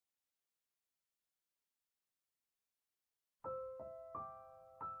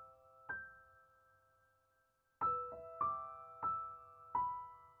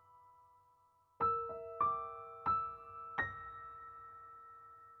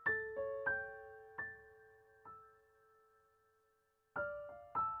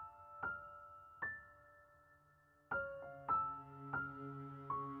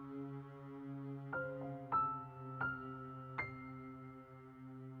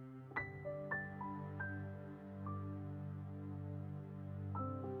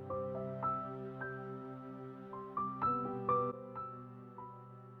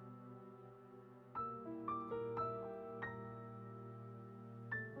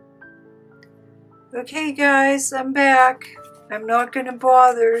Okay guys, I'm back. I'm not going to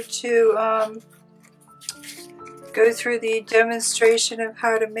bother to go through the demonstration of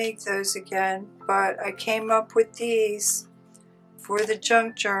how to make those again, but I came up with these for the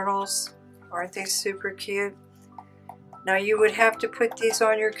junk journals. Aren't they super cute? Now you would have to put these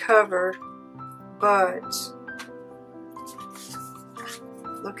on your cover, but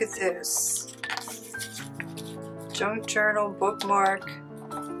look at this. Junk journal bookmark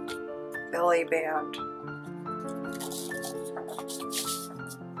belly band.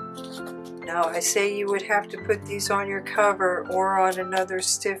 Now I say you would have to put these on your cover or on another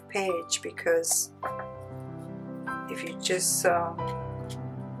stiff page, because if you just,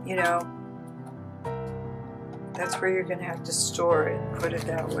 you know, that's where you're going to have to store it, put it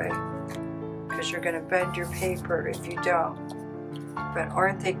that way, because you're going to bend your paper if you don't. But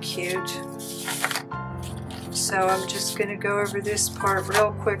aren't they cute? So I'm just going to go over this part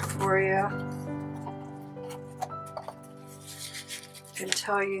real quick for you and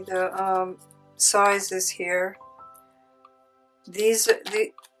tell you the sizes here. These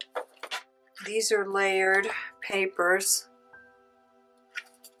are layered papers,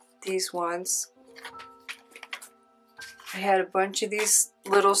 these ones. I had a bunch of these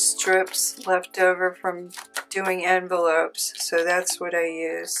little strips left over from doing envelopes, so that's what I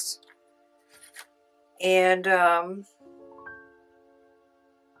used. And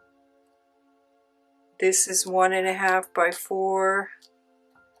this is 1.5 by 4.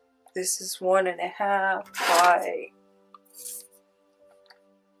 This is 1.5 by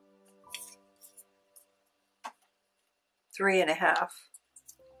 3.5.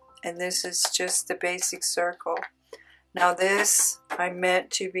 And this is just the basic circle. Now this, I meant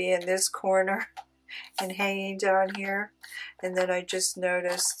to be in this corner and hanging down here. And then I just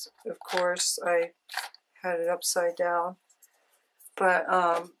noticed, of course, I had it upside down. But,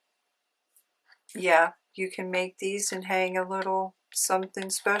 yeah, you can make these and hang a little something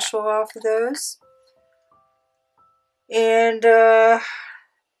special off of those. And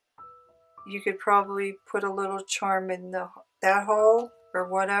you could probably put a little charm in that hole or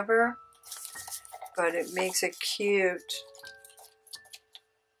whatever. But it makes a cute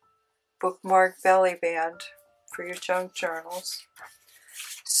bookmark belly band for your junk journals.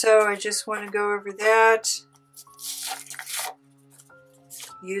 So I just want to go over that.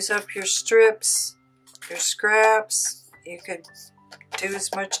 Use up your strips, your scraps. You could do as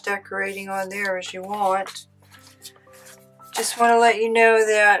much decorating on there as you want. Just want to let you know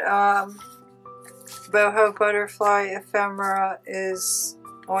that Boho Butterfly Ephemera is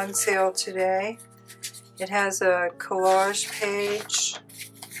on sale today. It has a collage page,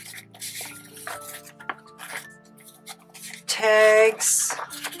 tags,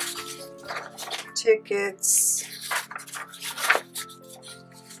 tickets,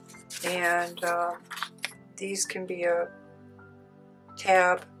 and these can be a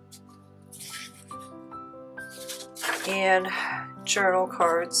tab, and journal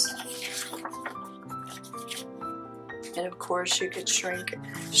cards. And of course you could shrink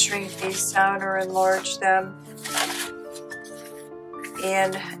these down or enlarge them,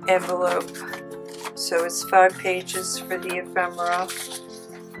 and envelope. So it's 5 pages for the ephemera.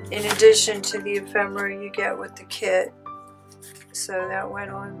 In addition to the ephemera you get with the kit. So that went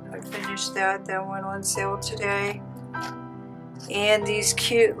on, I finished that went on sale today. And these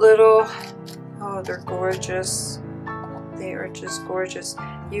cute little, oh, they're gorgeous. They are just gorgeous.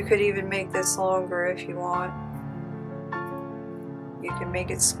 You could even make this longer if you want. You can make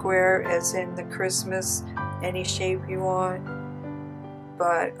it square, as in the Christmas, any shape you want.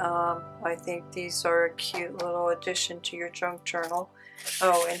 But I think these are a cute little addition to your junk journal.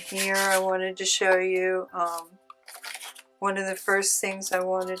 Oh, and here I wanted to show you one of the first things I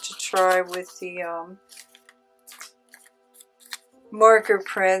wanted to try with the marker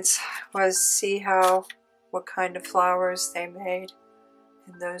prints was see what kind of flowers they made.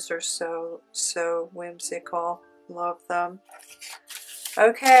 And those are so whimsical. Love them.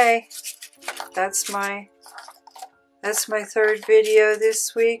 Okay, that's my 3rd video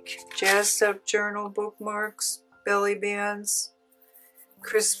this week. Jazzed up journal bookmarks, belly bands,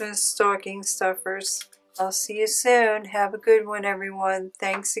 Christmas stocking stuffers. I'll see you soon. Have a good one, everyone.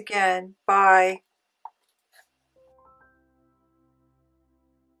 Thanks again. Bye.